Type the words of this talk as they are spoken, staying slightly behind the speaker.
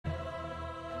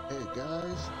Hey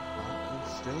guys, I'm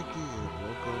Stanky and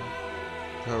welcome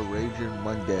to Raging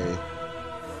Monday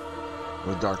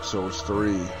with Dark Souls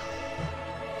 3. Give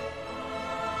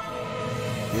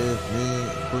me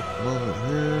a quick moment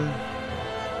here.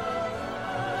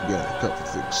 Got a couple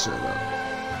things set up.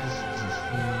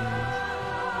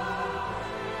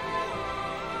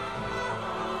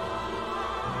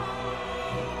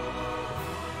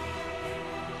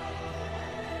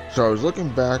 So I was looking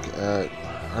back at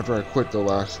after I quit, I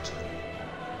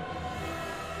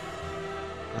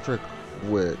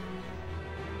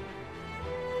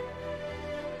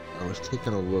was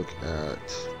taking a look at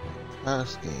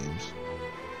past games.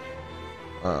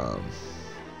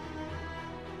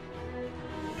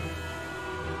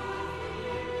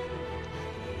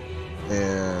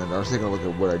 And I was taking a look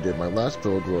at what I did. My last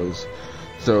build was,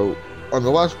 so on the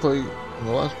last playthrough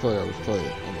I was playing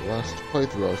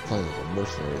as a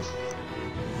mercenary.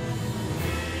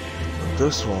 But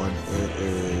this one, it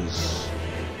is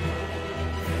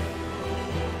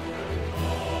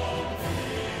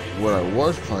what I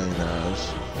was playing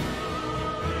as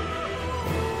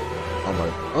on my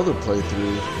other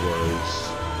playthroughs was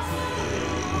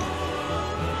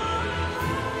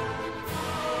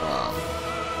a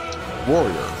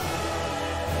warrior.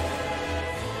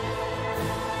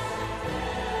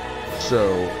 So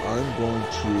I'm going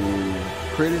to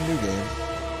create a new game,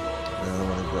 and I'm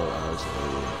going to go as a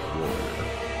warrior.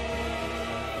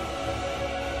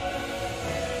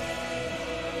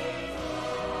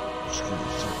 Just give me a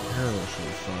second here, that should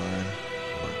be fine.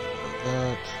 Like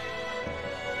that.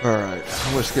 Alright,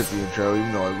 I'm going to skip the intro,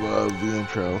 even though I love the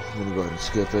intro. I'm going to go ahead and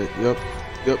skip it. Yep.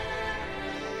 So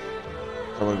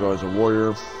I'm going to go as a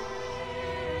warrior.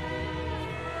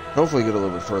 Hopefully get a little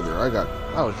bit further. I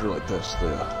was really pissed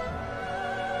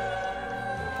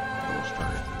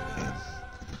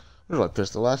I was really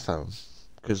pissed the last time,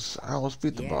 because I almost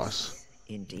beat the boss.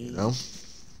 Indeed. You know?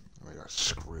 I got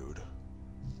screwed.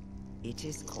 It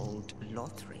is called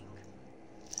Lothric,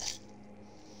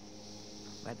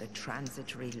 where the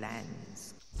transitory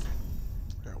lands.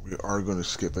 Yeah, we are going to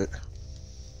skip it.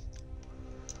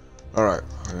 Alright,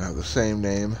 I'm going to have the same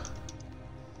name.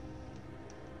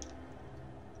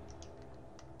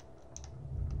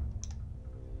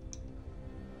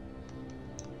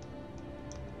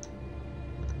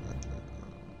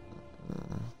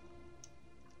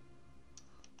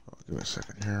 Give me a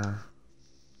second here.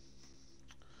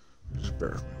 Just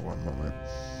bear with me one moment.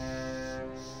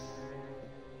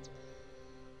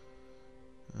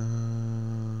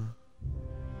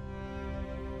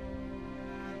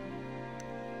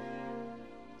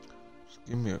 Just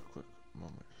give me a quick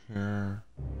moment here.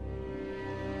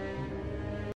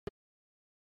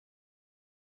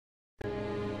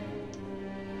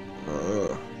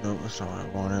 No, that's not what I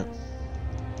wanted.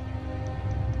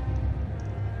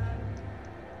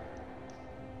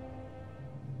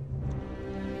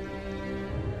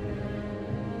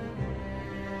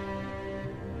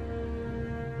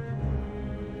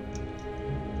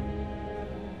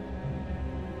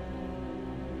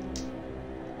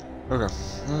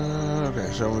 Okay,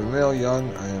 so I'm a male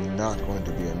young. I am not going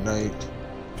to be a knight.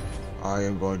 I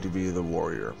am going to be the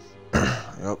warrior.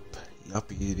 Yup. I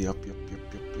think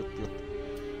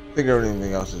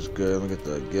everything else is good. I'm gonna get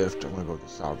the gift. I'm gonna go with the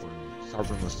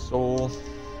sovereignless soul.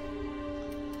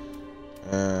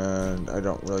 And I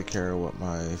don't really care what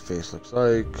my face looks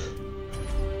like.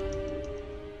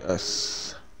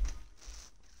 Yes.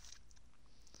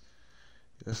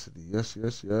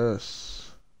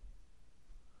 Yes.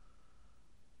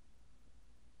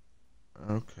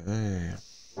 Okay.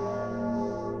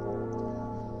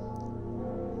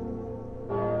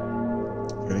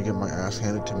 Gonna get my ass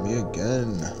handed to me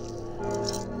again.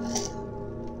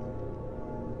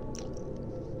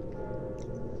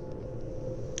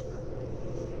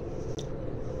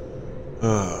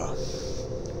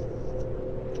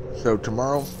 So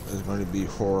tomorrow is going to be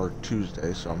Horror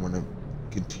Tuesday, so I'm going to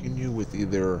continue with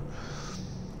either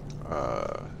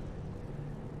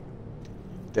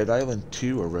Dead Island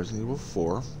 2 or Resident Evil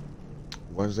 4.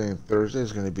 Wednesday and Thursday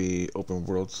is going to be open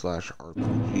world /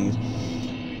 RPG.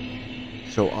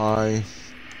 So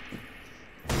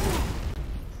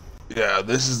yeah,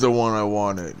 this is the one I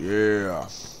wanted. Yeah.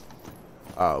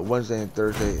 Wednesday and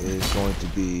Thursday is going to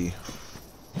be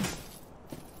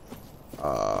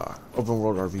open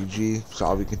world RPG. So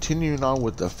I'll be continuing on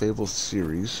with the Fable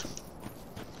series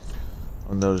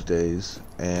on those days,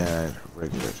 and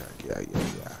regular attack. Yeah.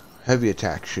 Heavy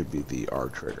attack should be the R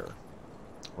trigger.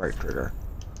 Right trigger.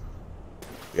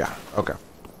 Yeah, okay.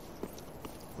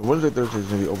 Wednesday, Thursday is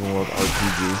going to be open world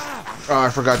RPG. Oh, I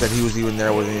forgot that he was even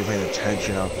there. Wasn't even paying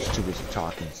attention. I was too busy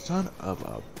talking. Son of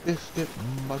a biscuit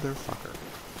motherfucker.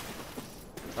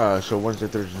 So Wednesday,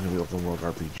 Thursday is going to be open world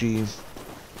RPG.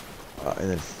 And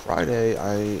then Friday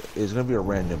is going to be a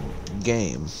random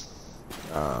game.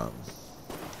 I'm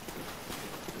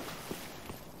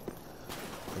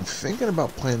thinking about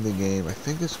playing the game. I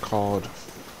think it's called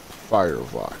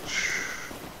Firewatch.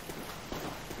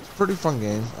 It's a pretty fun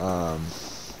game.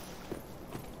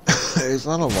 It's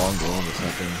not a long game. It's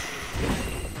nothing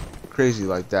crazy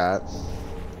like that.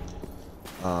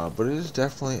 But it is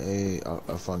definitely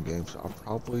a fun game. So I'll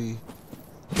probably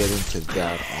get into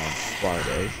that on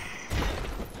Friday.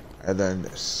 And then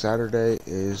Saturday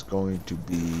is going to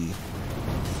be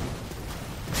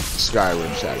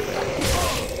Skyrim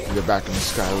Saturday. Get back into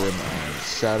Skyrim on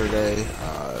Saturday.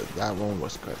 That one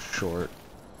was cut short.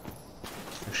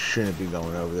 I shouldn't be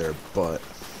going over there, but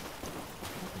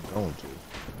I'm going to.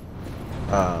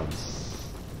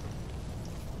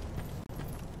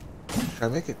 Should I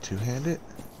make it two-handed?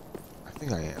 I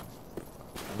think I am.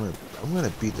 I'm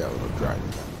gonna beat that with a dragon.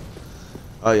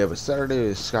 Oh yeah, but Saturday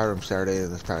is Skyrim Saturday,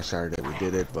 and this past Saturday we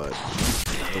did it, but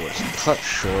it was cut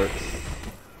short.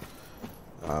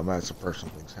 I had some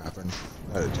personal things happen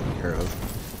that I had to take care of,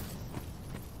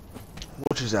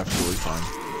 which is absolutely fine.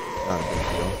 Not a big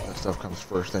deal. That stuff comes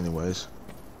first anyways.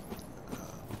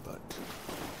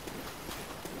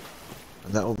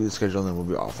 And that will be the schedule, and then we'll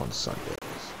be off on Sundays.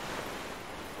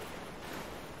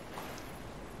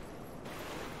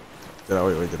 Did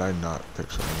I not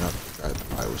pick something up?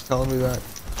 I was telling me that.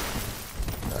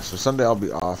 Yeah, so Sunday I'll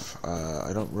be off.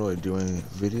 I don't really do any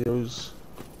videos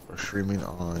or streaming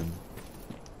on.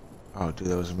 Oh, dude,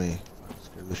 that was me.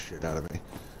 Scared the shit out of me.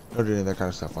 I don't do any of that kind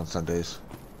of stuff on Sundays.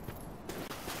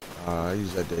 I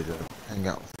use that day to hang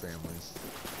out with family,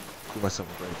 give myself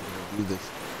a break, and do this.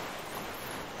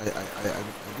 I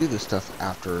do this stuff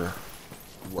after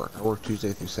work. I work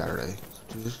Tuesday through Saturday. So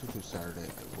Tuesday through Saturday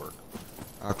I work.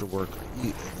 After work I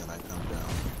eat, and then I come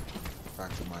down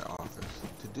back to my office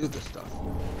to do this stuff.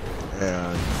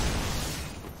 And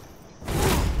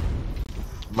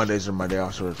Mondays are my day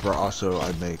off, so also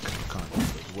I make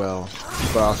content as well.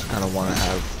 But I also kind of want to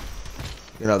have,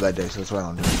 that day, so that's why I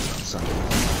don't do it on Sunday.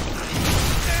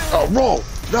 Oh, roll!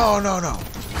 No,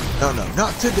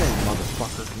 not today,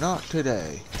 motherfucker. Not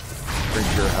today. Drink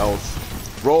your health.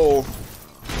 Roll.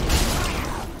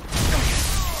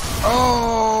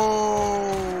 Oh,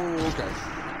 okay.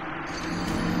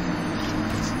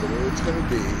 That's the way it's gonna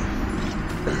be.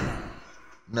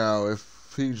 Now, if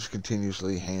he just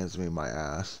continuously hands me my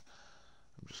ass,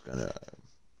 I'm just gonna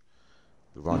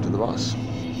move on to the boss.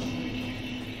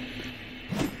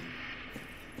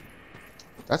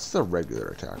 That's the regular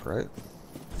attack, right?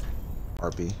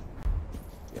 RP.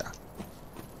 Yeah.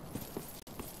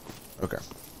 Okay.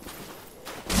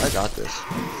 I got this.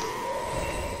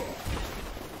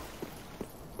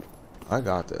 I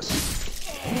got this.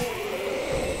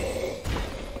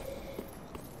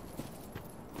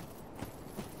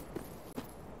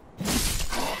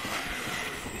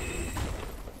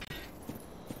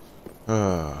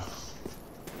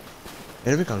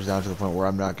 And if it comes down to the point where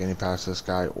I'm not getting past this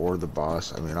guy or the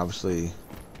boss, I mean, obviously,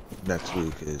 next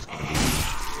week is going to be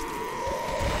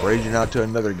raging out to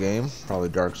another game, probably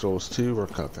Dark Souls 2 or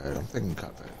Cuphead. I'm thinking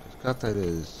Cuphead, because Cuphead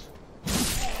is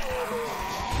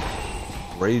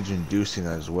rage-inducing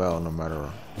as well, no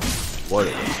matter what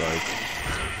it looks like.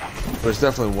 But it's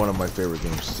definitely one of my favorite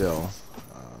games still.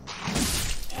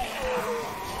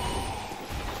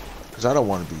 Because I don't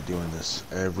want to be doing this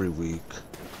every week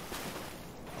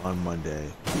on Monday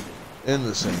in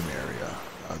the same area.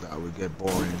 That would get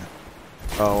boring.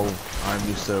 Oh, I'm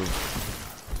used to...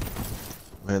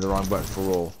 I hit the wrong button for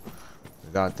roll. I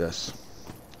got this.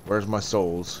 Where's my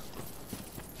souls?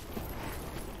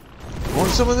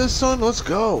 Want some of this, son? Let's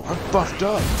go. I'm buffed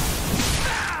up.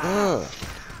 Oh,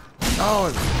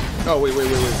 wait.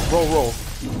 Roll.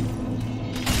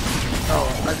 Oh,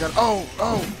 I got... Oh.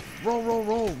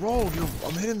 Roll.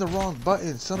 I'm hitting the wrong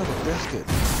button, son of a biscuit.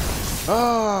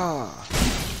 Ah.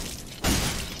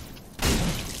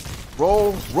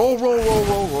 Roll. Where's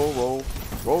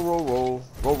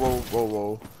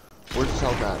his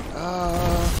health at?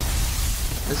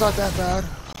 It's not that bad.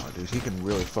 Oh, dude, he can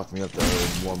really fuck me up there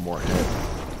in one more hit.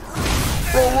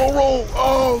 Roll.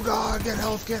 Oh, God. Get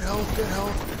health. Get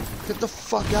the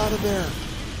fuck out of there.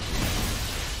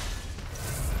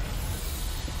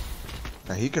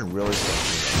 Now, he can really fuck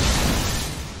me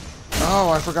up.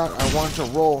 Oh, I forgot. I wanted to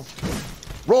roll.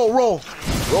 Roll.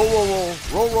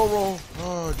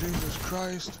 Oh, Jesus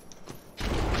Christ.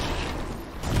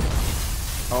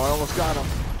 Oh, I almost got him.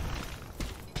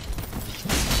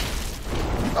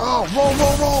 Oh,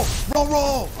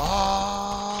 roll.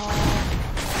 Ah.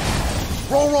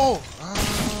 Roll.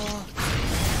 Ah.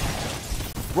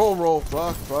 Roll.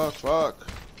 Fuck.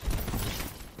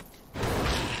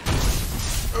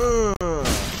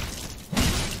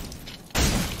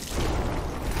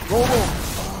 Roll.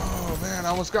 Oh, man, I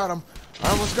almost got him.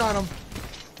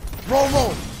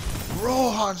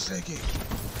 Roll, Han Stinky.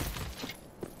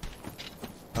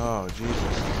 Oh, Jesus.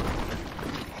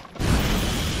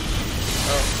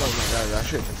 Oh, my God, that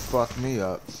shit can fuck me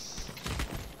up.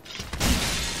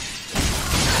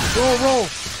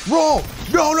 Roll.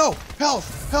 No. Health.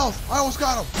 I almost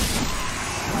got him.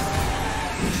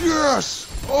 Yes.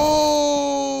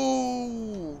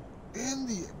 Oh, in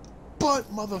the butt,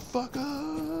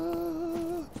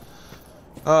 motherfucker.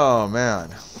 Oh, man.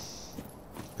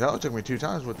 That only took me 2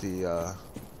 times with the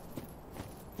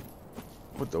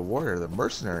warrior, the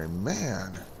mercenary.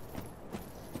 Man,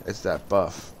 it's that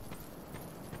buff.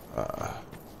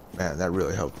 Man, that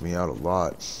really helped me out a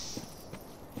lot.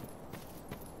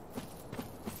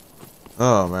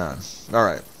 Oh, man. All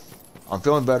right. I'm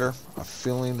feeling better. I'm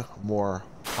feeling more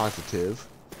positive.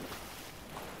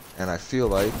 And I feel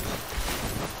like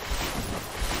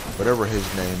whatever his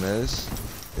name is,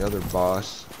 the other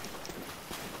boss,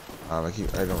 I don't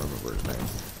remember his name.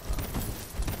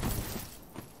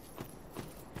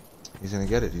 He's gonna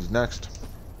get it. He's next.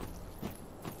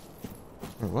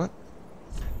 Wait, what?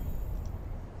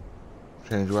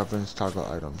 Change weapons, toggle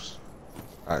items.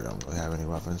 I don't really have any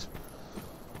weapons.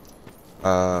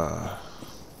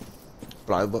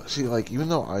 But see, like, even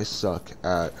though I suck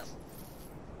at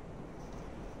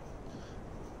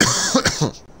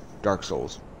Dark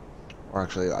Souls, or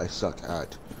actually I suck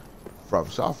at From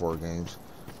Software games,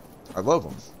 I love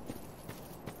them.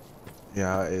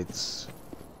 Yeah, it's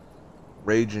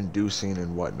rage-inducing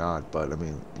and whatnot, but I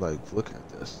mean, like, look at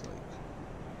this. Like,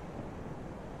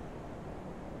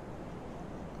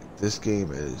 this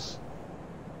game is,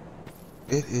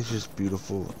 it is just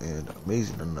beautiful and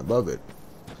amazing, and I love it.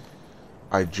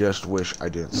 I just wish I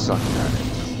didn't suck at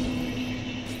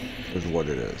it, is what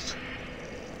it is.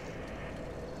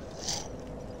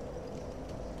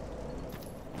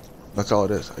 That's all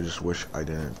it is. I just wish I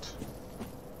didn't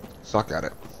suck at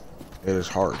it. It is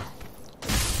hard.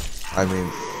 I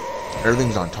mean,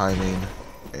 everything's on timing,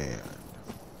 and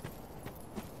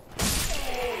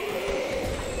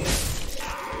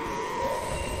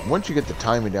once you get the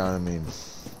timing down, I mean,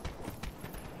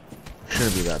 it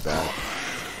shouldn't be that bad.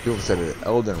 People said that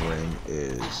Elden Ring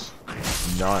is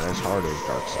not as hard as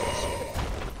Dark Souls,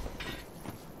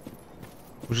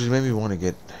 which has made me want to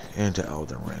get into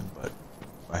Elden Ring, but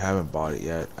I haven't bought it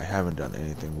yet. I haven't done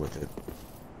anything with it.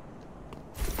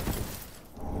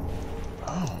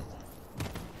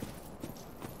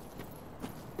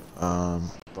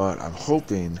 But I'm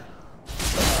hoping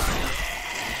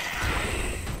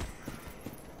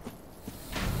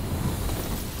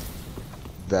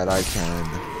that I can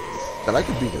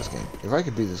beat this game. If I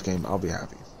can beat this game, I'll be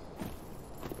happy.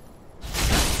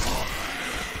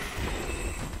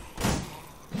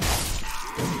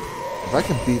 If I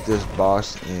can beat this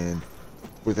boss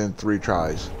within 3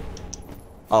 tries,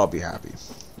 I'll be happy.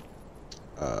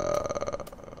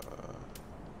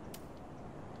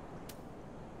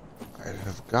 I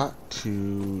have got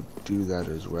to do that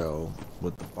as well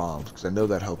with the bombs, because I know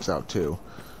that helps out too.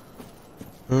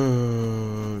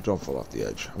 Don't fall off the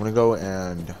edge. I'm gonna go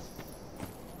and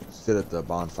sit at the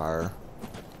bonfire,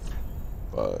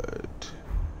 but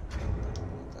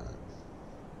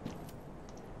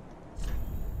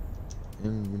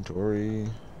inventory.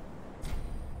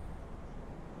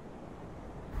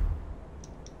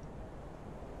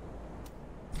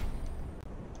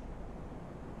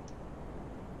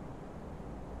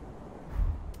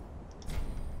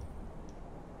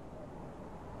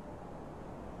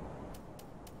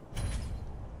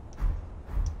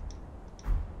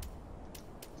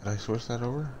 Did I switch that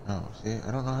over? No, see,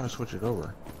 I don't know how to switch it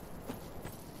over.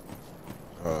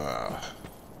 Let's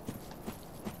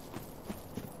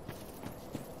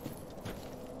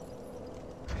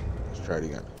try it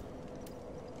again.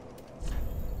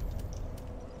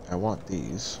 I want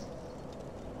these.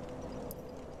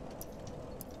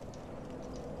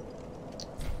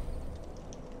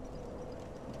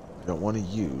 I don't want to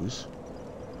use.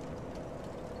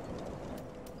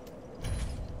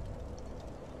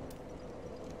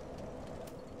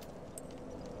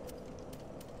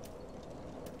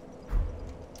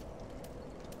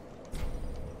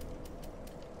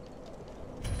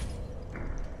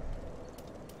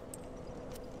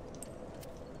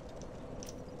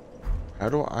 How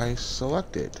do I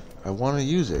select it? I want to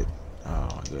use it. Oh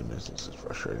my goodness, this is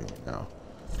frustrating me now.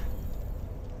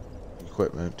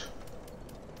 equipment.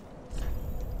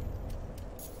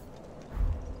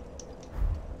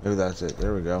 Maybe that's it.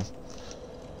 There we go.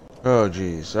 Oh,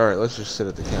 geez. Alright, let's just sit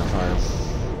at the campfire.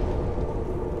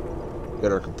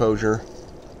 Get our composure.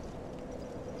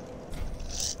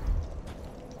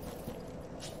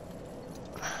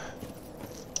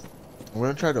 I'm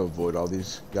gonna try to avoid all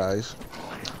these guys.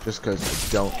 Just because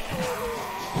I don't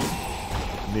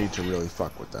need to really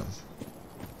fuck with them.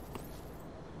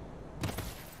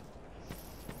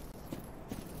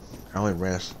 I only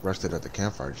rested at the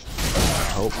campfire, I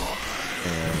hope,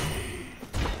 and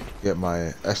get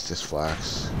my Estus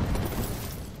flax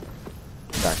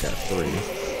back at 3.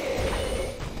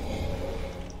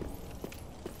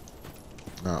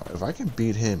 Now, if I can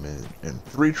beat him in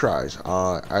 3 tries,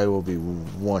 I will be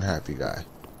one happy guy.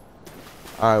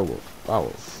 I will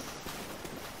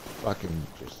fucking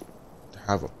just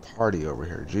have a party over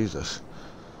here, Jesus.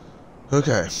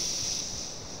 Okay.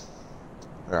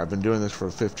 I've been doing this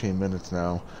for 15 minutes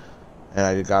now, and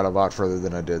I got a lot further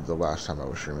than I did the last time I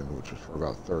was streaming, which was for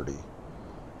about 30.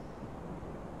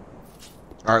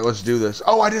 Alright, let's do this.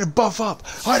 Oh, I didn't buff up!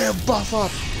 I didn't buff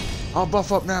up! I'll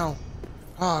buff up now.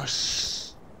 Oh,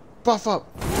 buff up!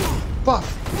 Buff!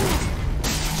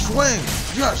 Swing!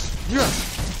 Yes! Yes!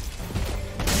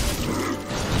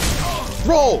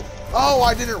 Roll! Oh,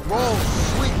 I didn't roll!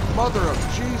 Sweet mother of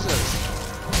Jesus!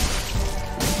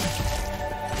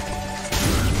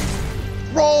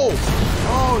 Roll!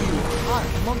 Oh, you hot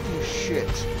monkey shit.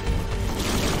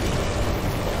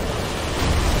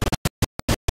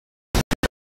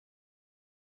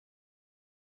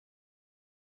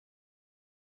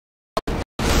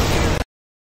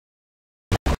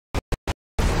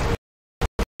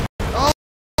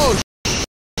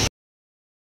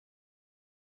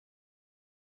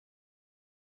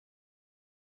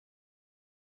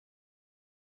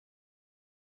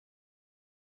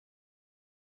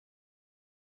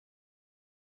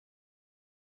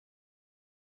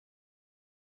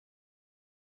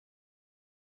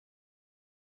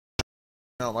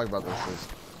 I don't like about this is,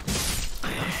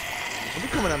 don't be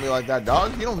coming at me like that,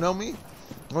 dog. You don't know me.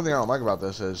 One thing I don't like about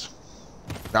this is,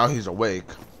 now he's awake.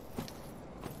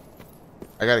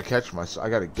 I gotta get my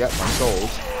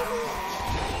souls.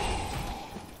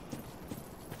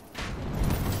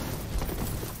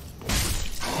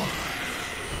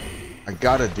 I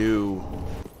gotta do.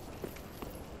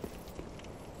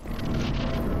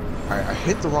 I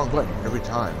hit the wrong button every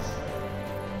time.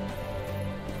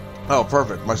 Oh,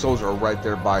 perfect. My souls are right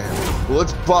there by him. Well,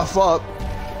 let's buff up.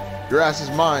 Your ass is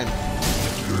mine.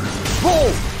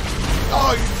 Roll!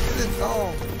 Oh, you didn't.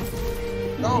 Oh.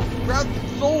 No, grab the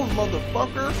souls,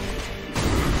 motherfucker.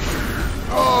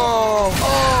 Oh.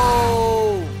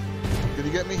 Oh. Did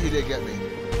he get me? He did get me.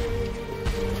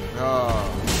 Oh.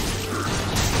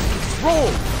 Roll!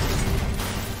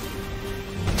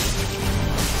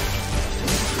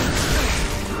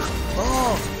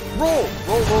 Oh. Roll!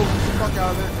 Roll, roll. Get the fuck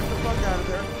out of there. Fuck out of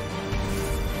there.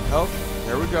 Oh,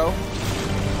 there we go.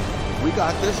 We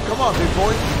got this. Come on, big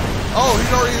boy. Oh, he's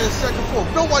already in his second floor.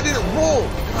 No, I didn't roll.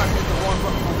 God, I hit the wrong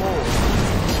button for roll.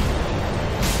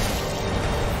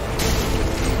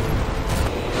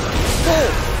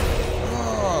 Roll.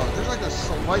 Oh, there's like a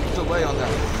slight delay on that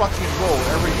fucking roll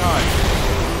every time.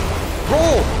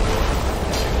 Roll.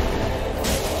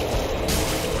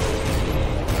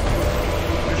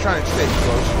 I'm just trying to stay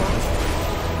close for him.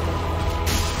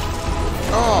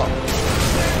 Oh!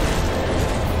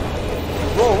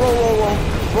 Roll, roll, roll, roll,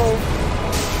 roll.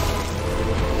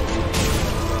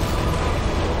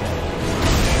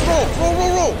 Roll, roll,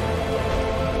 roll, roll.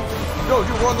 Yo,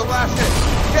 dude, we're on the last hit.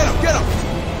 Get him, get him.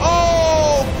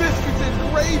 Oh, biscuits and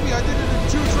gravy. I did it in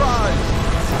 2 tries.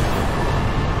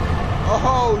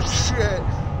 Oh, shit.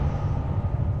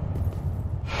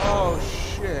 Oh,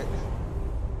 shit.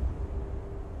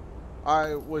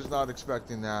 I was not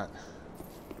expecting that.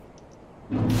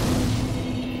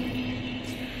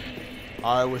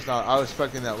 I was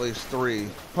expecting at least 3.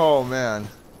 Oh man.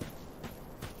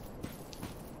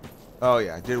 Oh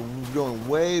yeah, doing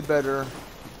way better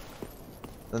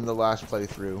than the last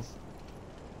playthrough.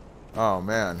 Oh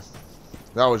man.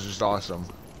 That was just awesome.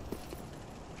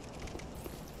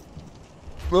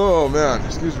 Oh man,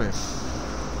 excuse me.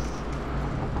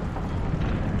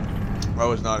 I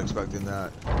was not expecting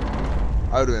that.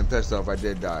 I would have been pissed off if I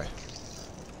did die.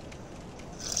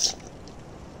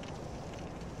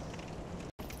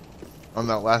 On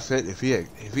that last hit, if he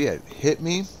had hit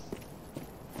me,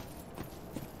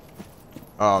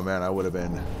 oh man, I would have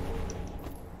been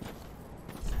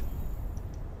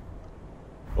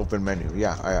open menu.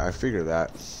 Yeah, I figured that.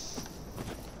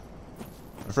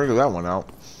 I figured that one out.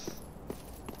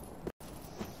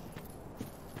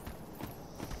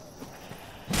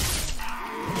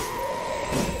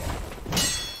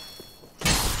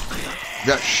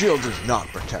 That shield does not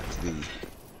protect thee.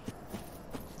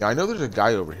 Now, I know there's a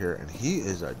guy over here, and he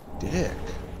is a dick.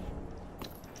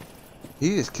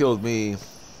 He has killed me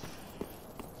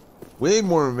way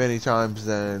more many times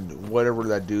than whatever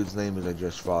that dude's name is I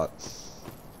just fought.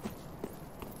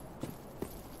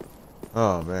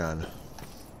 Oh, man.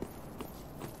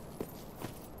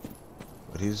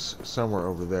 But he's somewhere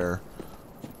over there.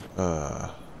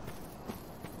 A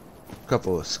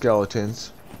couple of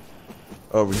skeletons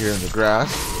over here in the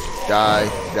grass. Die,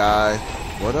 die.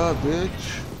 What up,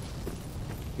 bitch?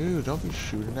 Dude, don't be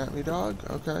shooting at me, dog.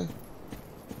 Okay.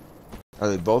 Are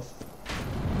they both?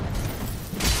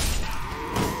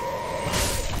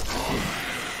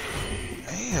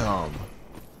 Damn.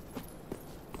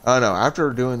 I don't know.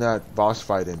 After doing that boss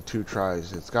fight in 2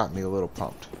 tries, it's got me a little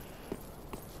pumped.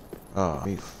 Oh,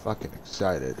 me fucking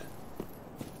excited.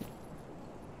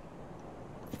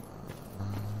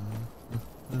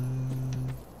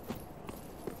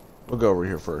 We'll go over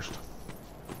here first.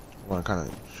 I want to kind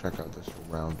of check out the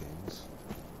surroundings.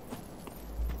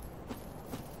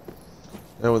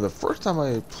 You know, the first time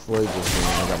I played this game,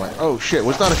 I got my... Oh, shit.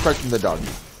 Was not expecting the dog.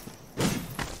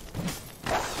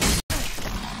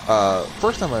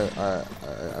 First time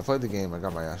I played the game, I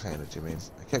got my ass handed to me.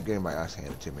 I kept getting my ass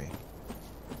handed to me.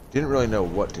 Didn't really know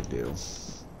what to do.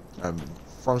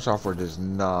 From Software does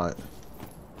not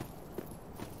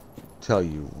tell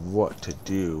you what to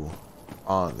do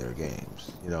on their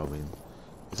games. You know what I mean?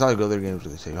 It's not like other games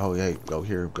where they say, oh, hey, go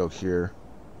here.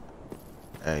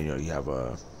 And, you know, you have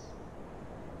a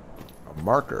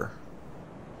marker.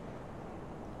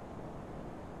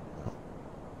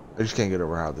 I just can't get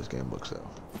over how this game looks, though.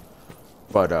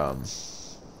 But,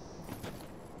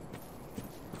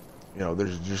 you know,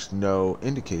 there's just no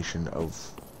indication of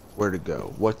where to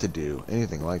go, what to do,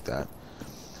 anything like that.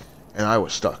 And I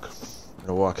was stuck. You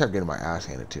know, well, I kept getting my ass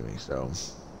handed to me, so...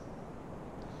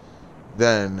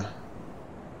 Then,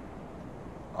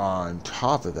 on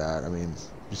top of that, I mean,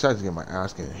 besides getting my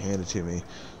ass getting handed to me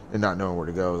and not knowing where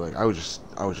to go, like, I was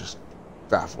just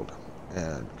baffled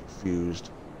and confused.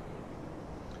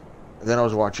 And then I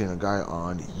was watching a guy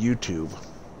on YouTube,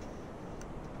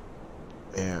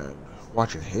 and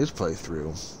watching his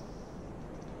playthrough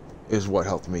is what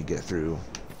helped me get through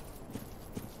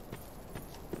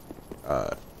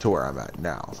to where I'm at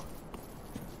now.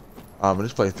 And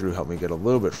this playthrough helped me get a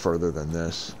little bit further than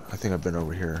this. I think I've been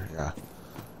over here, yeah.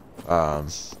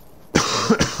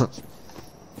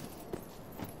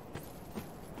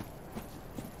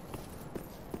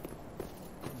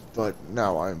 But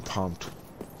now I'm pumped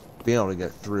being able to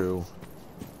get through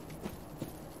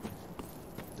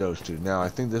those two. Now I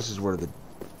think this is where the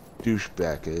douche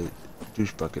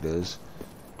bucket is.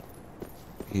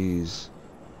 He's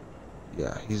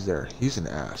there. He's an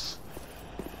ass.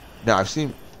 Now I've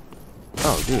seen...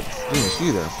 Oh, dude, didn't even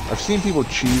see there. I've seen people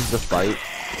cheese the fight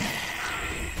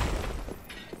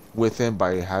with him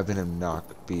by having him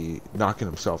knocking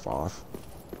himself off.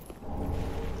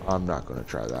 I'm not gonna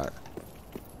try that.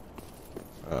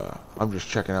 I'm just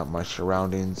checking out my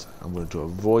surroundings. I'm going to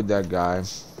avoid that guy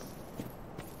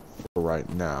for right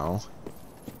now.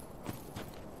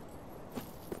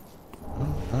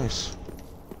 Oh, nice.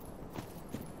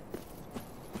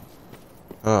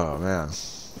 Oh, man.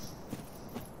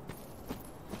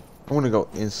 I'm going to go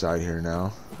inside here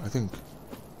now. I think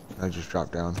I just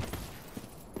dropped down.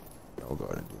 I'll go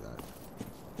ahead and do that.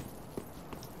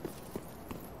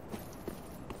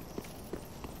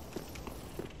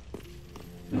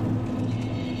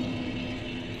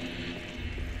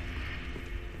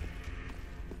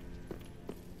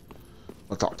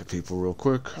 I'll talk to people real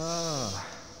quick. Ah,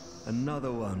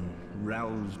 another one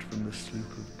roused from the sleep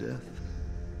of death.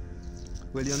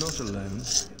 Well, you're not alone.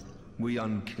 We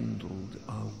unkindled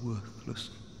are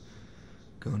worthless.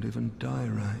 Can't even die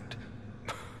right.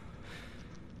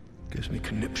 Gives me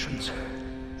conniptions.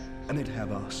 And it'd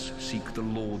have us seek the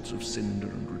lords of Cinder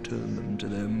and return them to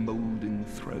their moulding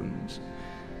thrones.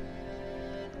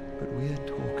 But we're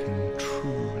talking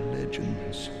true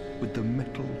legends with the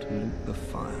metal to loot the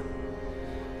fire.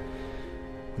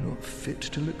 We're not fit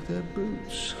to lick their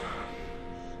boots.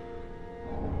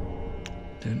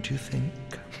 Don't you think?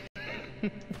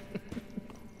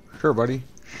 Sure, buddy.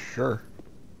 Sure.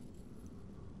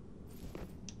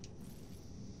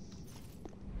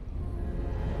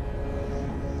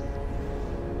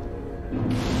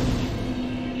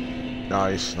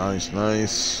 Nice, nice,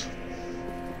 nice.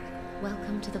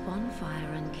 Welcome to the bonfire,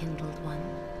 unkindled one.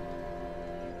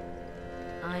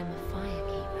 I'm a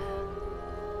firekeeper.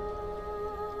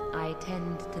 I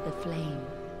tend to the flame,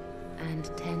 and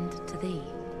tend to thee.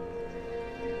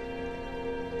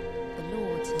 The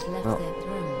lords have left their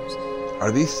thrones.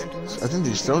 Are these? I think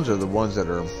these stones are the ones that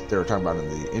they were talking about in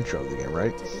the intro of the game,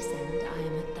 right? To this end, I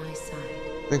am at thy side.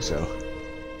 I think so.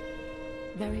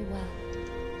 Very well.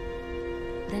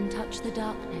 Then touch the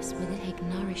darkness with it, take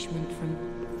nourishment from...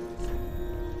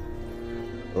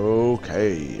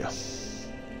 Okay.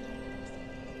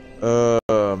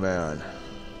 Oh, man.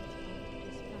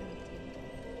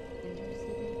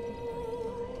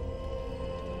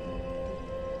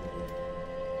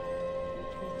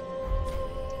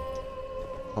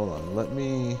 Hold on, let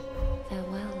me...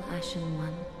 Farewell, Ashen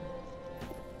One.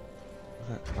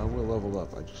 Okay, I will level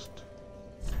up, I just...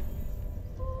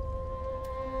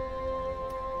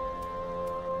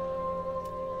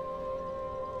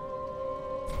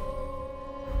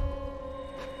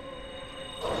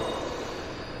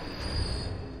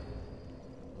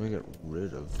 Let me get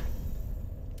rid of...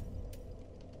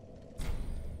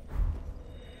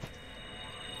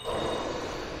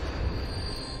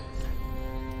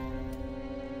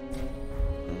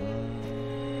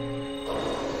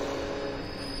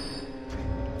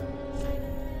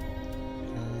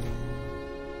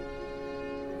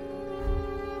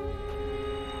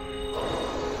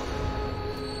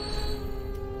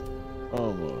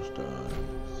 Almost done.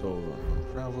 Solar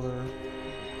Traveler.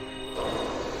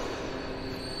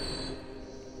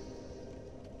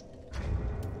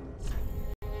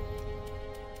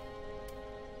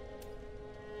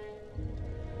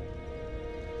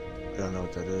 I don't know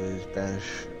what that is.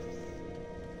 Banish.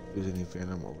 Use any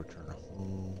phantom or return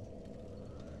home.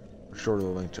 Restore the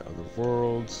link to other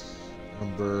worlds.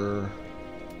 Number.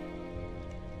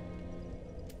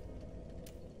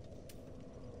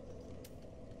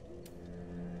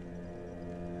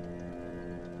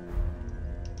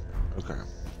 Okay.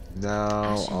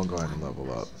 Now I'll go ahead and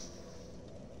level up.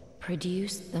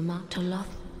 Produce the mark to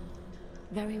Loth.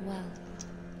 Very well.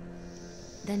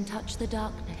 Then touch the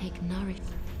darkness, take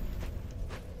nourishment.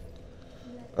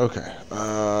 Okay.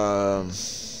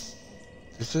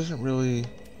 This isn't really.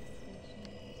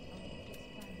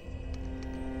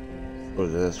 Oh,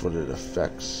 that's what it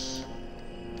affects.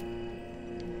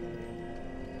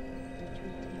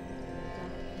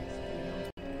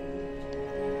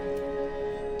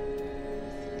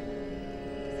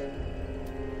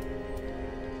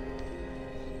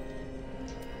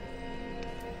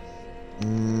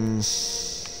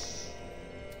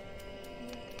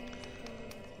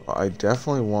 I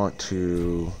definitely want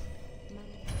to.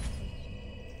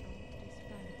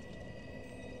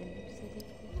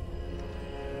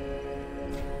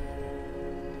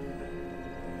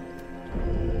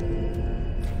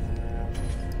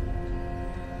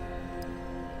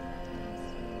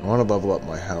 I want to level up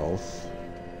my health.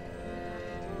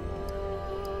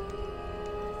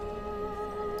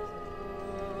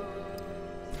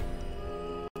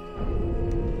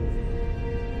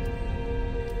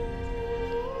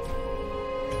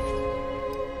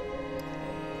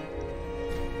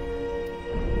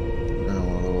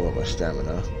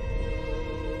 Stamina.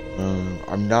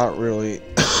 I'm not really.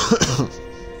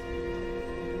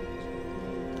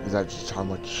 Is that just how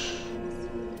much?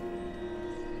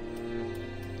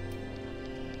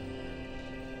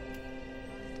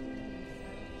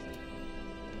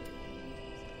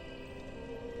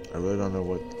 I really don't know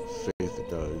what faith it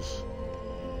does.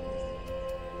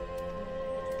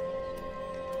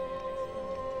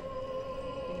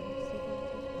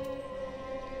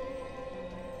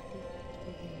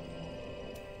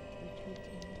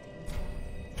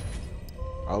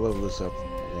 I'll level this up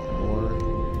one more.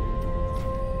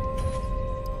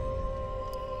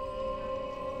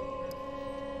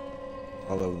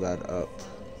 I'll level that up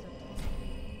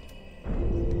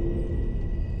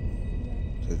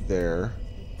to there.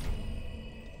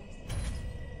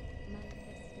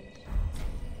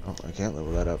 Oh, I can't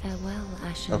level that up. Farewell,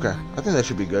 Ashen Okay, One. I think that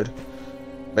should be good.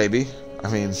 Maybe.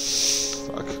 I mean,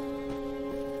 fuck.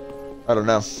 I don't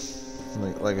know.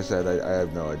 Like I said, I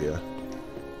have no idea.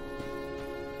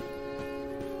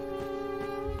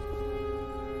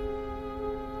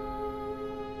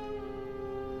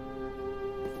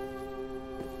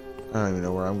 I don't even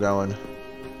know where I'm going.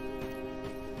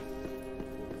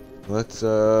 Let's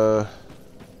fuck.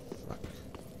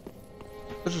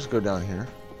 Let's just go down here.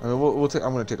 I mean, we'll take.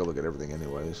 I'm gonna take a look at everything,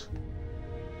 anyways.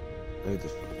 But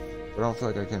I don't feel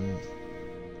like I can.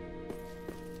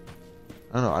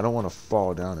 I don't know. I don't want to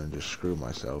fall down and just screw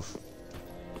myself.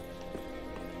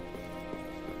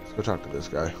 Let's go talk to this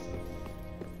guy.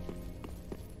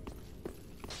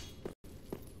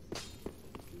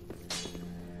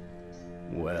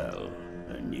 Well,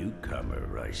 a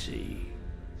newcomer, I see.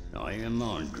 I am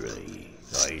Andre.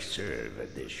 I serve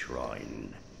at this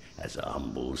shrine as a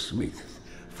humble smith,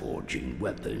 forging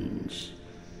weapons.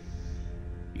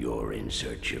 in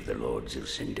search of the Lords of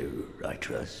Cinder, I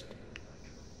trust.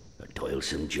 A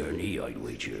toilsome journey, I'd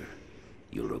wager.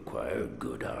 You'll require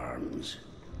good arms.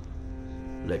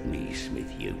 Let me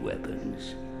smith you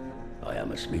weapons. I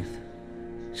am a smith.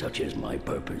 Such is my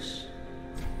purpose.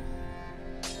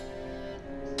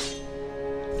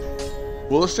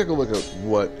 Well, let's take a look at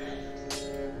what...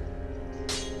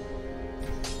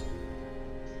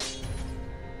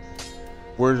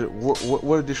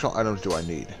 What additional items do I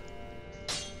need?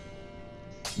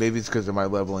 Maybe it's because of my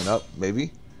leveling up.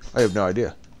 Maybe? I have no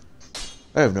idea.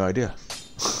 I have no idea.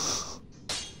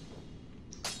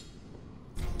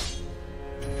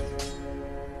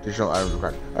 Additional items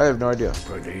required. I have no idea.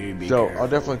 So, I'll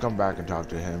definitely come back and talk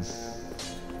to him.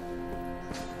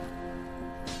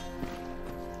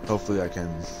 Hopefully I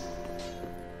can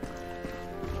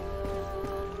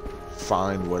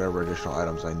find whatever additional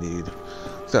items I need.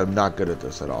 So I'm not good at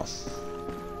this at all.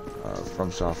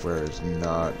 From Software is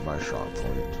not my strong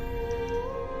point.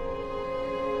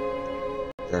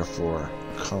 Therefore,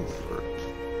 comfort.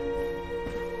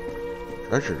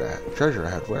 Treasure I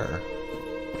had where?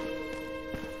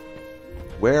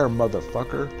 Where,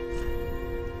 motherfucker?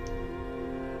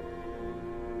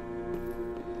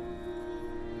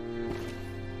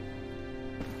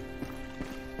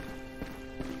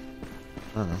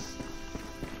 I don't know.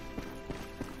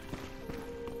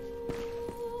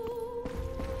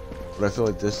 But I feel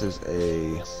like this is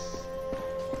a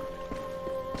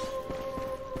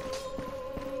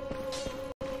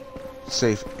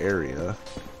safe area.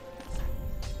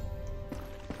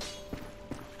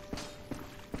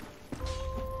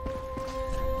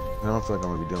 I don't feel like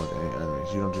I'm gonna be dealing with any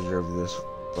enemies. You don't deserve this,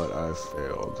 but I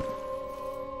failed.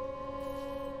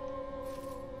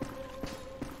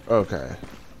 Okay.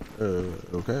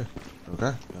 Okay.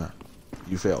 Yeah.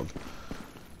 You failed.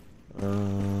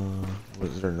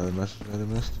 Was there another message that I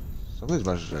missed? Some of these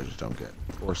messages I just don't get.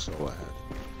 Or so ahead.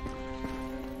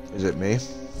 Is it me?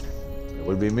 It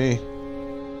would be me.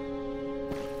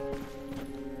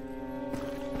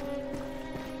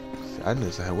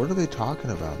 Sadness ahead. What are they talking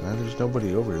about, man? There's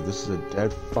nobody over here. This is a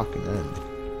dead fucking end.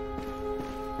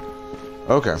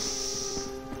 Okay. Let's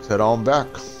head on back.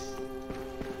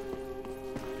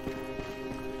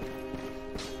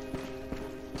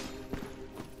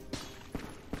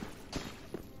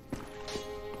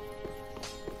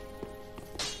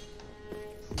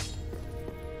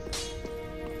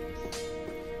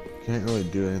 Can't really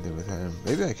do anything with him.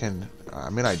 Maybe I can. I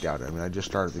mean, I doubt it. I mean, I just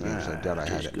started the game, so I doubt I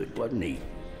had it. Good, wasn't he?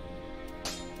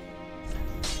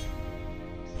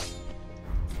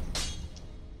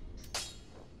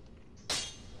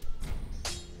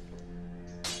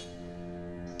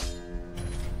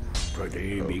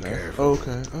 Pretty, be careful.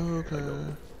 Okay.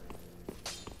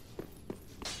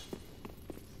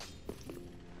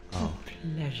 Oh.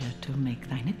 Pleasure to make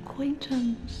thine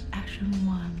acquaintance, Ashen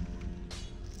One.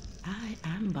 I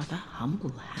am but a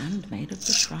humble handmaid of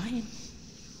the shrine.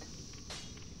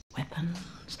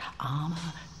 Weapons, armor,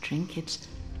 trinkets,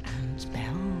 and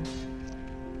spells.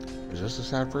 Is this a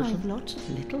sad person? I've lots of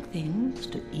little things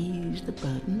to ease the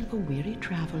burden of a weary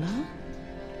traveler.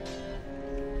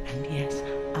 And yes,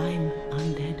 I'm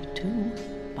undead too,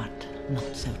 but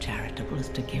not so charitable as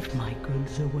to give my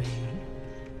goods away.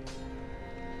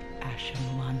 Ashen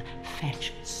One,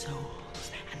 fetch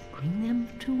souls and bring them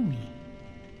to me.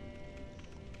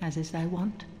 As is thy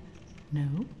wont?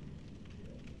 No?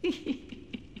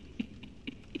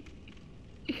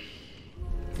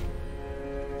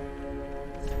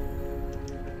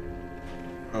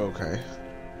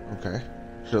 Okay.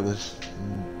 So this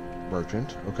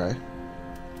merchant, okay.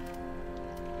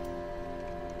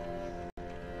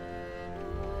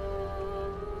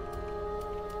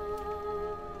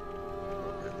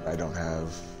 I don't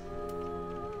have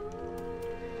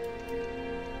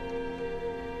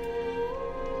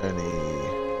any.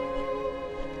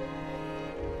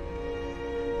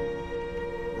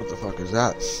 What the fuck is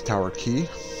that? Tower key?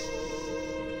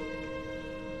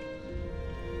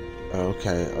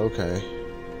 Okay.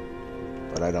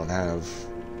 But I don't have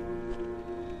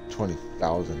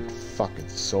 20,000 fucking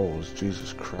souls.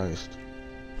 Jesus Christ.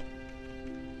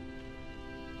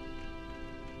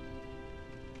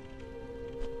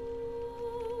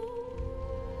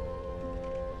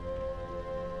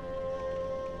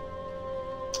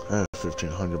 I have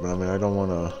 1,500, but I mean, I don't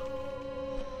want to.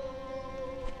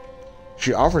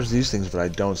 She offers these things, but I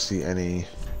don't see any.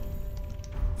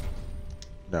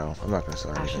 No, I'm not going to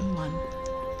sell anything. Ashen One,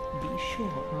 be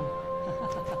sure.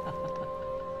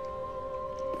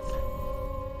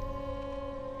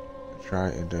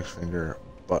 Try index finger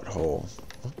butthole.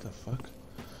 What the fuck?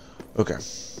 Okay.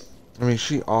 I mean,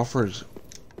 she offers.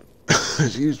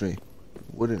 Excuse me.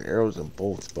 wooden arrows and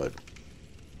bolts, but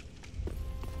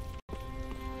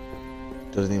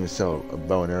doesn't even sell a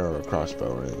bow and arrow or a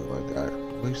crossbow or anything like that.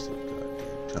 Wasted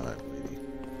goddamn time, lady.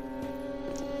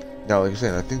 Now, like I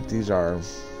said, I think these are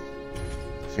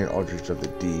St. Aldrich of the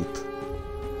Deep.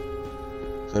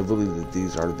 So I believe that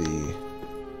these are the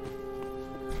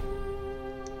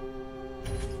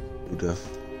Udeth,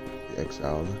 the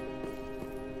Exiled.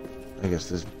 I guess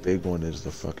this big one is the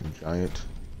fucking giant.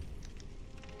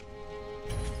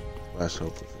 Last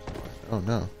hope of his life. Oh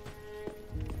no.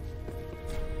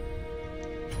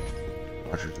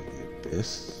 Watchers of the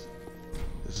Abyss.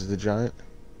 This is the giant.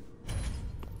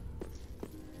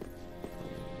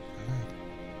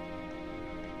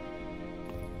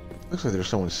 Looks like there's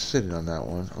someone sitting on that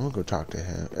one. I'm gonna go talk to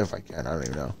him if I can. I don't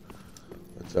even know.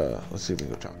 Let's see if we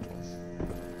can go talk to him.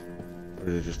 Or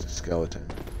is it just a skeleton?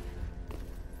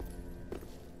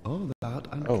 All that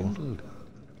unkindled,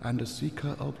 and a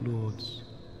seeker of lords.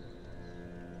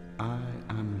 I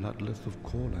am Ludleth of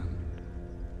Corland.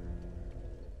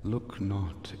 Look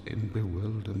not in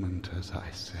bewilderment as I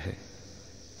say.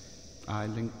 I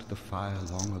linked the fire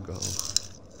long ago,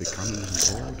 becoming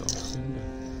Lord of Cinder.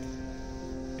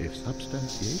 If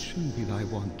substantiation be thy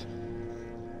want,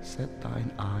 set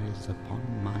thine eyes upon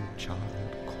my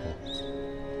charred corpse.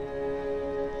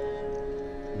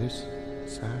 This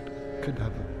sad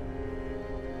cadaver,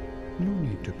 no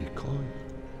need to be coy.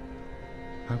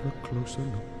 Have a closer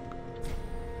look.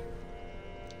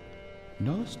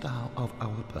 Knowest thou of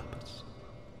our purpose?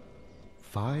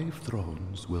 5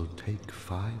 thrones will take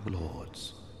 5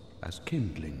 lords as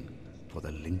kindling for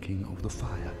the linking of the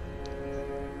fire.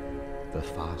 The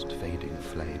fast-fading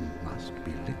flame must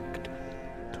be licked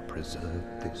to preserve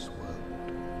this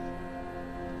world.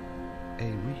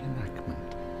 A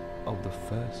reenactment of the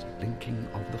first linking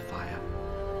of the fire.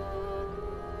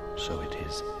 So it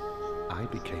is, I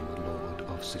became a Lord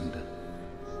of Cinder.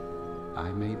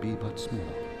 I may be but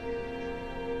small,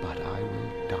 but I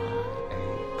will die a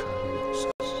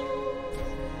colossus.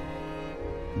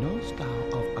 Knowest thou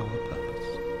of our purpose?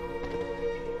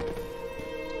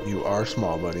 You are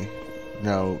small, buddy.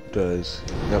 Now does...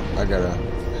 Yep, I gotta...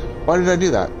 Why did I do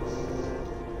that?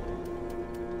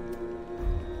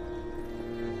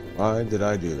 Why did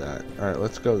I do that? Alright,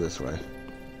 let's go this way.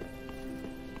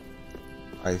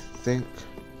 I think...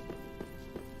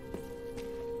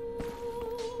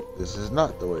 this is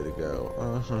not the way to go.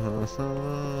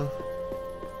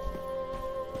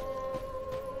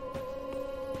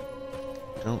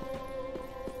 Don't...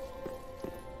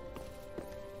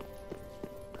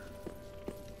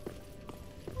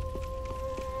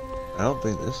 I don't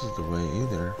think this is the way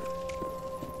either.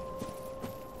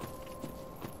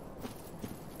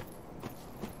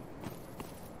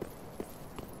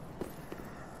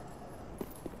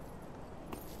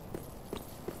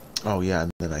 Oh yeah,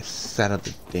 and then I set up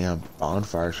the damn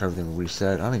bonfire so everything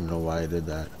reset. I don't even know why I did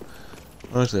that.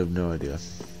 Honestly, I have no idea.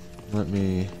 Let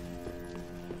me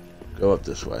go up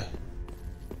this way.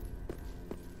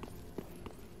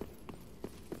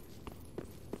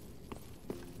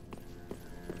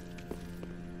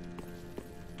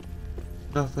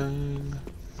 Nothing.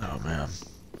 Oh man.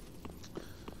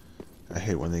 I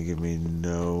hate when they give me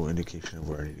no indication of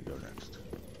where I need to go next.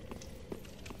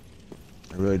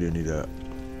 I really do need a...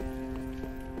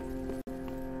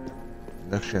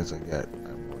 next chance I get,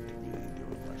 I'm going to be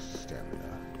doing my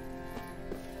stamina.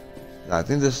 Now, I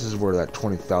think this is where that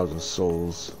 20,000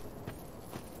 souls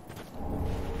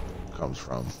comes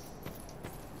from.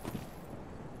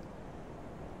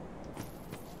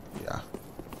 Yeah.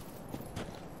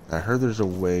 I heard there's a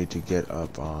way to get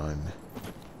up on...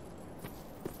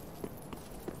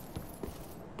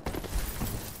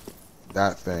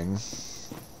 that thing.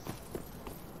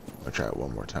 I'll try it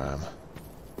one more time.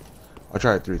 I'll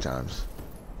try it 3 times.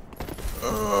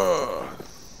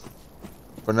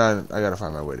 But now I gotta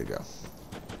find my way to go.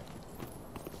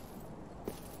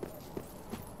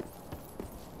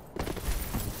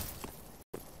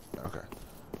 Okay.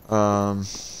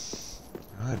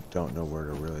 I don't know where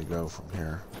to really go from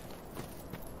here.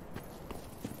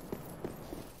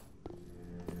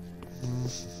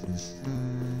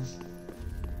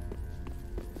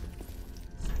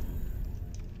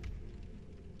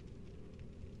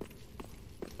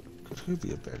 Could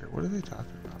be a beggar. What are they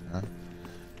talking about, man?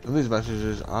 Some of these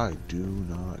messages I do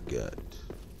not get.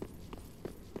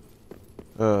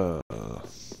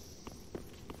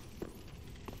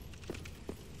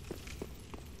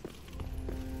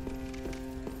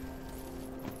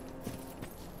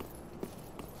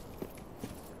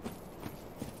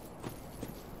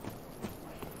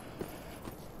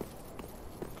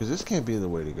 Because this can't be the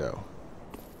way to go.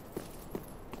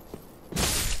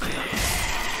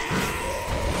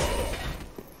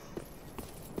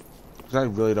 Because I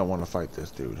really don't want to fight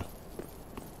this dude.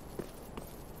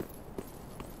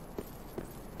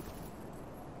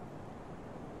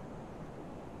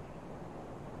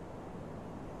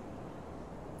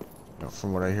 Now,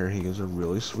 from what I hear, he is a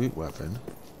really sweet weapon.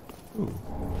 Ooh, look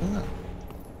at that.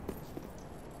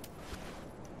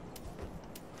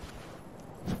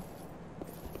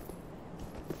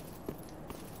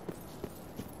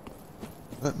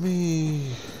 Let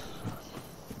me...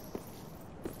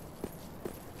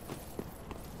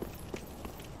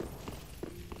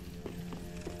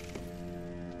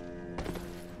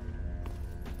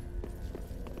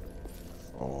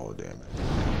 Oh, damn it.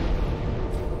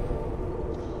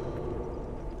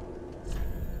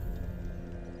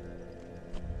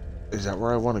 Is that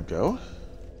where I want to go?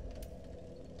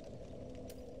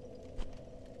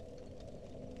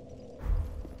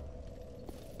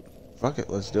 Fuck it,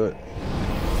 let's do it.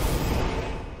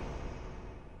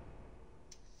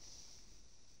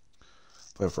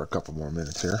 Play for a couple more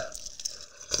minutes here.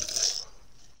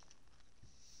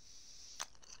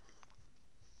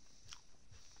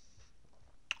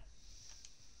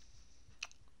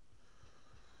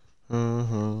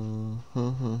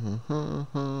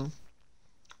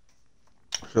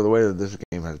 So the way that this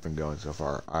game has been going so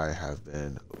far, I have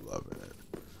been loving it.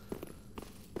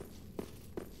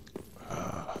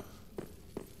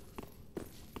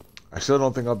 I still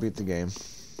don't think I'll beat the game.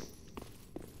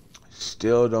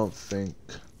 Still don't think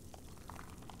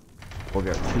we'll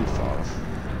get too far.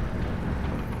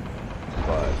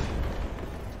 But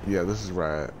yeah, this is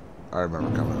where I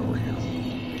remember coming over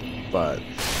here. But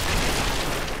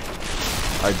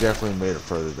I definitely made it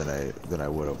further than I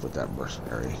would have with that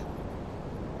mercenary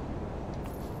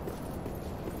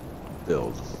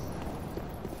build.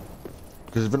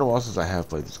 Because it's been a while since I have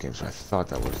played this game, so I thought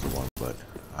that was the one, but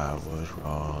I was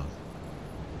wrong.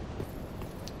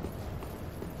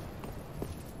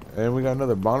 And we got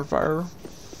another bonfire.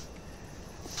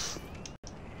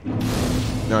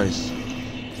 Nice.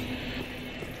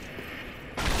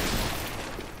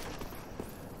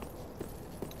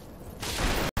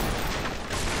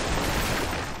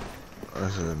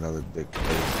 This is another big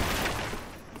place.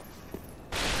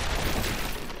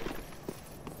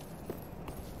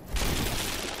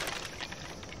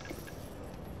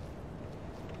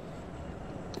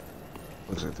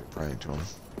 Looks like they're praying to him.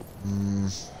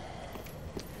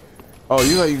 Oh,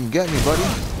 you thought you can get me, buddy?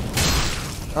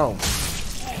 Oh.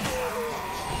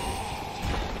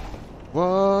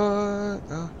 What?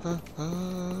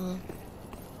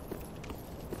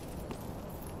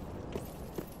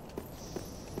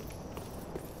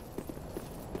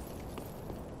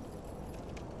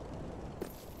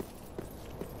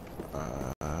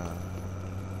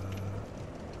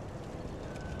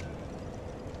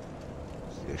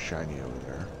 See a shiny over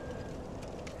there.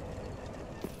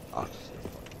 Oh,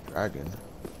 dragon.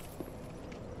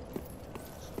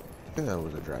 I think that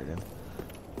was a dragon.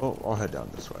 Oh, I'll head down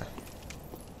this way.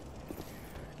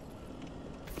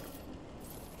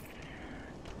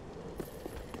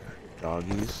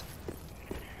 Doggies.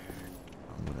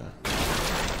 I'm gonna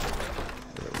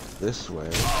go this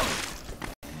way.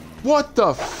 What the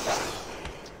f—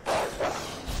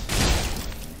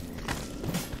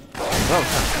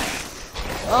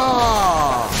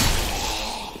 Oh!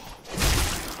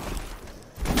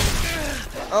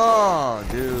 Oh,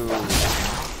 dude.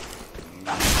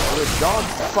 The dog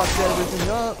fucked everything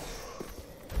up.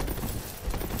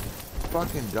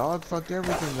 Fucking dog fucked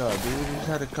everything up, dude. He just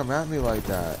had to come at me like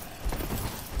that.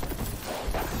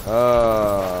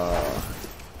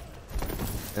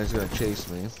 And it's gonna chase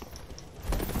me.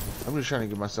 I'm just trying to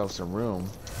give myself some room.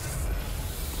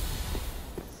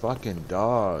 Fucking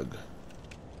dog.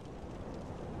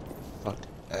 Fucked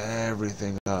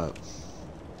everything up.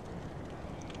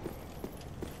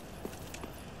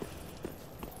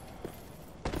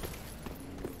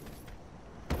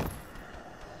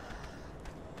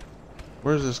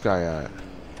 Where's this guy at?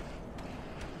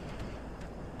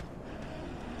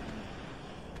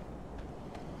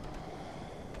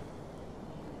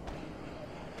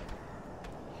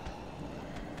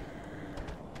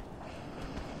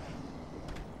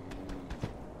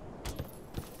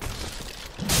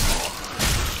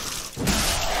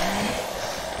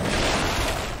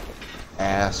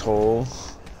 Asshole.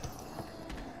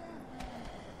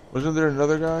 Wasn't there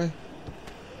another guy?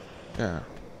 Yeah.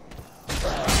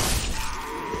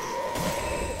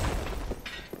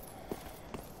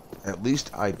 At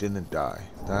least I didn't die.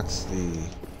 That's the...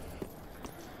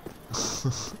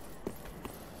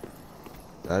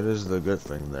 that is the good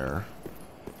thing there.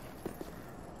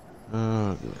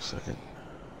 Oh, give me a second.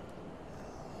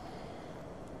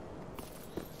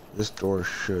 This door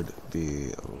should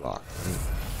be locked.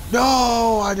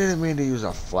 No, I didn't mean to use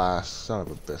a flask. Son of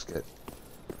a biscuit.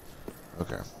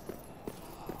 Okay.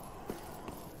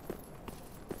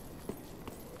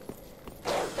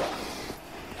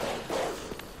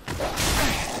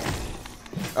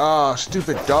 Oh,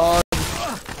 stupid dog.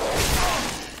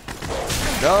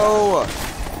 No.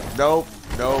 Nope.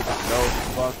 Nope. Nope.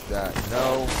 Fuck that.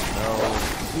 No. No.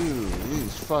 Dude,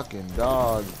 these fucking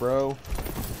dogs, bro.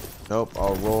 Nope.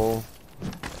 I'll roll.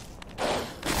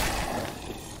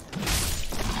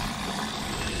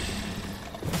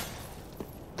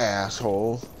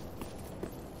 Asshole.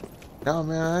 No,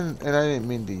 man. I didn't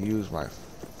mean to use my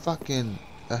fucking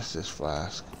Estus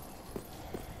flask.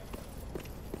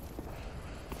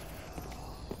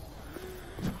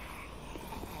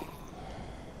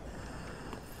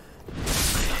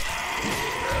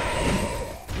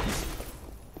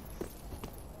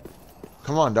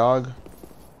 Come on, dog.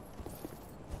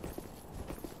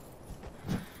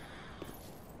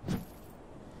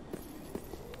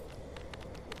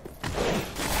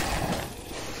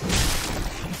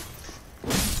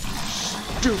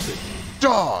 Stupid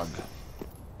dog.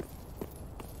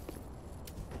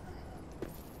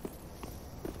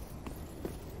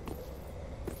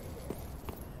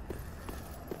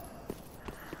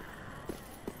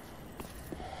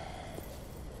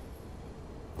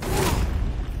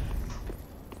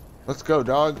 Let's go,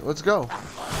 dog. Let's go.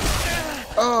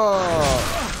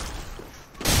 Oh.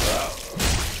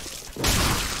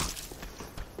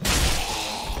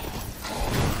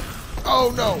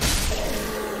 Oh no.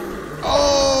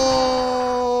 Oh.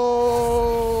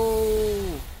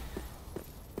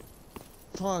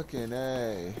 Fucking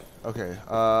A. Okay.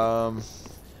 Oh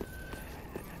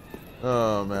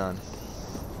man.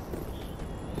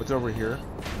 What's over here?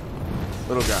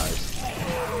 Little guys.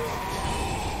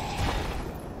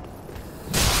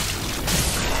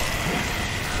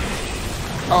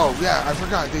 Oh, yeah, I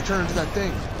forgot. They turn into that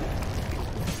thing.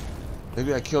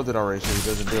 Maybe I killed it already so he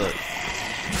doesn't do it.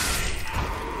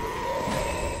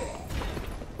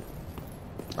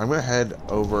 I'm going to head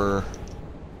over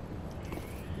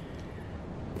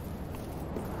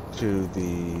to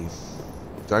the...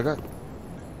 I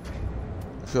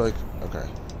feel like... Okay.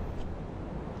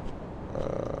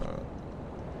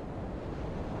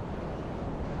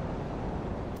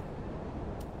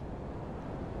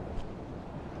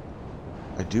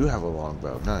 I do have a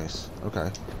longbow. Nice. Okay.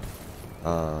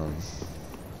 Let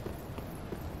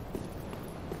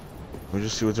me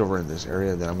just see what's over in this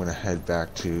area. Then I'm going to head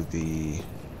back to the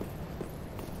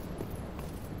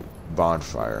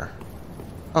bonfire.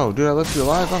 Oh, dude, I left you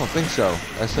alive? I don't think so.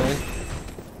 SA?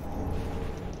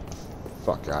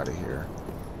 Fuck out of here.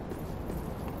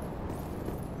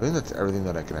 I think that's everything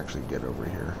that I can actually get over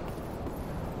here.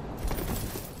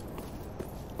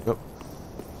 Yep.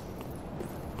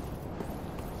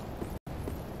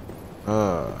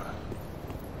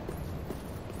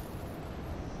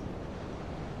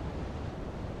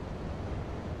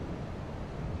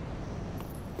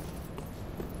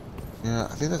 Yeah,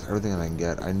 I think that's everything that I can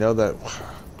get. I know that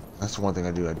that's the one thing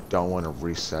I do. I don't want to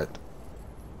reset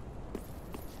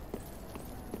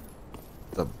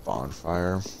the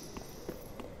bonfire.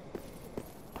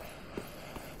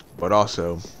 But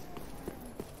also,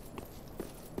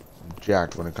 I'm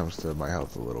jacked when it comes to my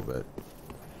health a little bit.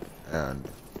 And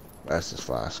Estus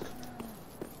flask.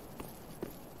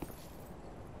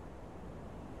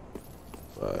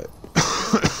 But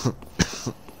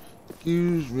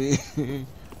excuse me.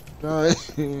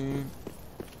 Dying.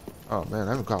 Oh man,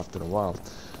 I haven't coughed in a while.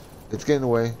 It's getting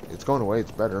away. It's going away.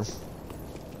 It's better.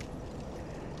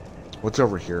 What's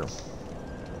over here?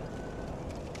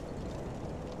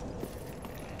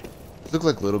 These look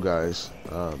like little guys.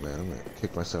 Oh man, I'm gonna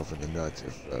kick myself in the nuts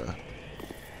if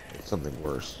it's something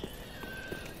worse.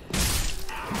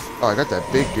 Oh, I got that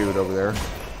big dude over there.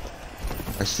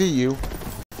 I see you.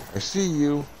 I see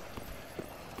you.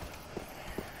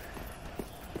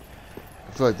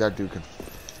 I feel like that dude can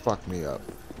fuck me up.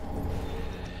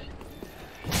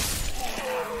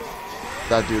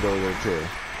 That dude over there too.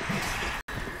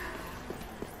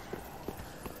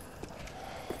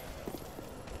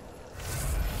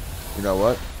 You know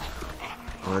what?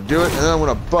 I'm gonna do it and then I'm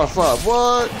gonna buff up.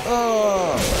 What?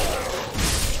 Oh!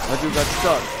 That dude got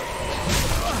stuck.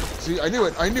 See, I knew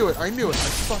it. I knew it. I knew it. I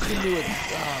fucking knew it.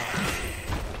 Ah.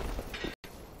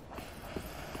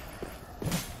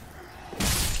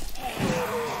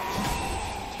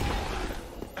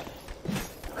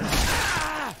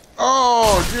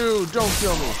 Oh, dude, don't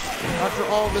kill me. After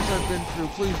all this I've been through,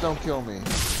 please don't kill me.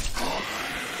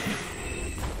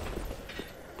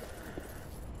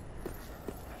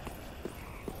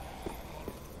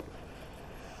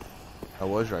 I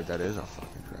was right, that is a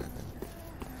fucking dragon.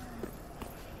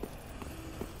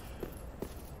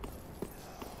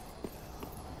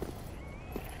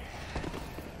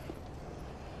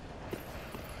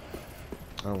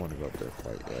 go up there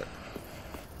quite yet.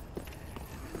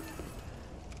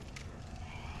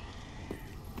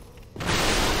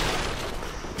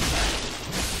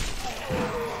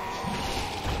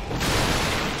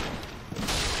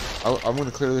 I'm going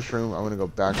to clear this room. I'm going to go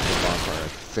back to the bonfire. I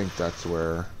think that's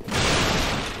where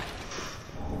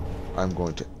I'm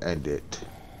going to end it.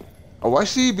 Oh, I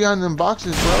see you behind them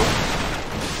boxes, bro.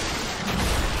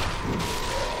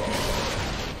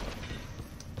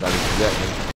 That is get me.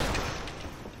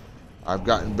 I've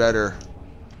gotten better.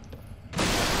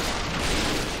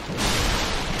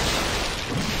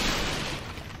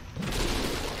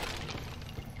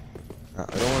 I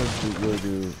don't want to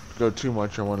really go too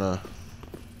much. I want to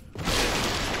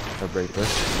break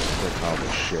this. Break all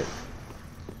this shit.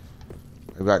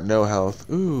 I've got no health.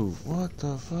 Ooh, what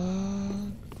the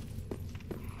fuck?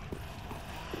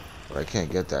 But I can't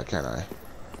get that, can I?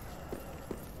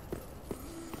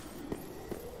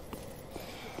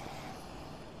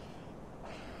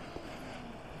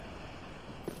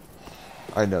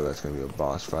 I know that's going to be a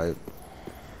boss fight.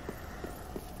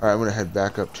 Alright, I'm going to head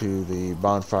back up to the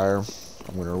bonfire.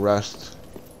 I'm going to rest.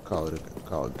 Call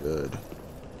it good.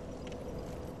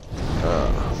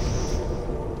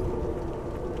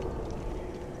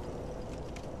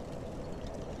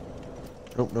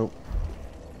 Nope.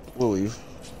 We'll leave.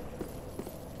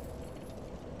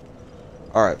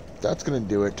 Alright, that's going to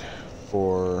do it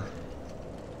for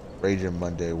Raging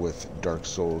Monday with Dark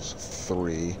Souls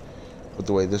 3. With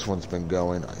the way this one's been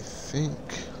going, I think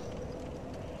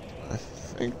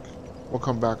we'll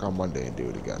come back on Monday and do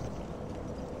it again.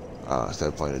 Instead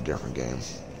of playing a different game.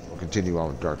 We'll continue on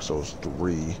with Dark Souls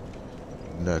 3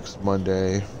 next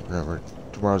Monday. Remember,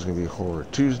 tomorrow's going to be Horror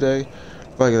Tuesday.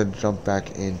 Probably going to jump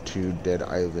back into Dead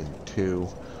Island 2.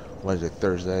 Wednesday,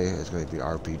 Thursday is going to be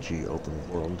RPG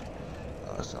Open World.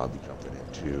 So I'll be jumping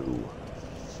into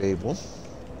Fable.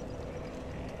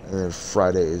 And then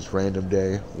Friday is Random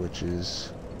Day, which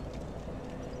is,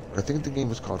 I think the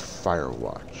game is called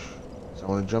Firewatch. So I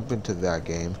want to jump into that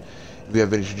game. If you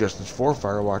have any suggestions for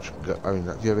Firewatch,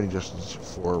 if you have any suggestions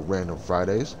for Random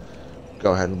Fridays,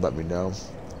 go ahead and let me know.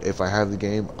 If I have the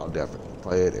game, I'll definitely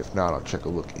play it. If not, I'll check a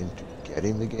look into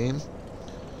getting the game.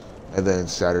 And then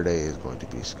Saturday is going to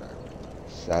be Skyrim.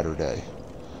 Saturday.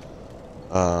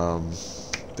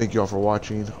 Thank you all for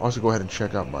watching. Also, go ahead and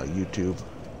check out my YouTube.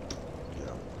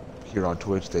 Here on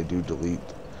Twitch, they do delete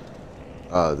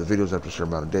the videos after a certain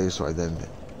amount of days, so I then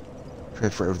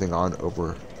transfer everything on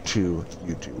over to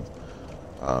YouTube.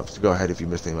 So go ahead, if you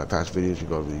missed any of my past videos, you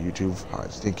go over to YouTube,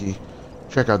 Hot Stinky.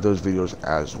 Check out those videos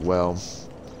as well.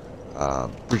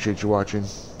 Appreciate you watching.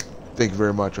 Thank you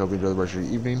very much. I hope you enjoy the rest of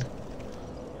your evening.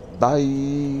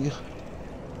 Bye.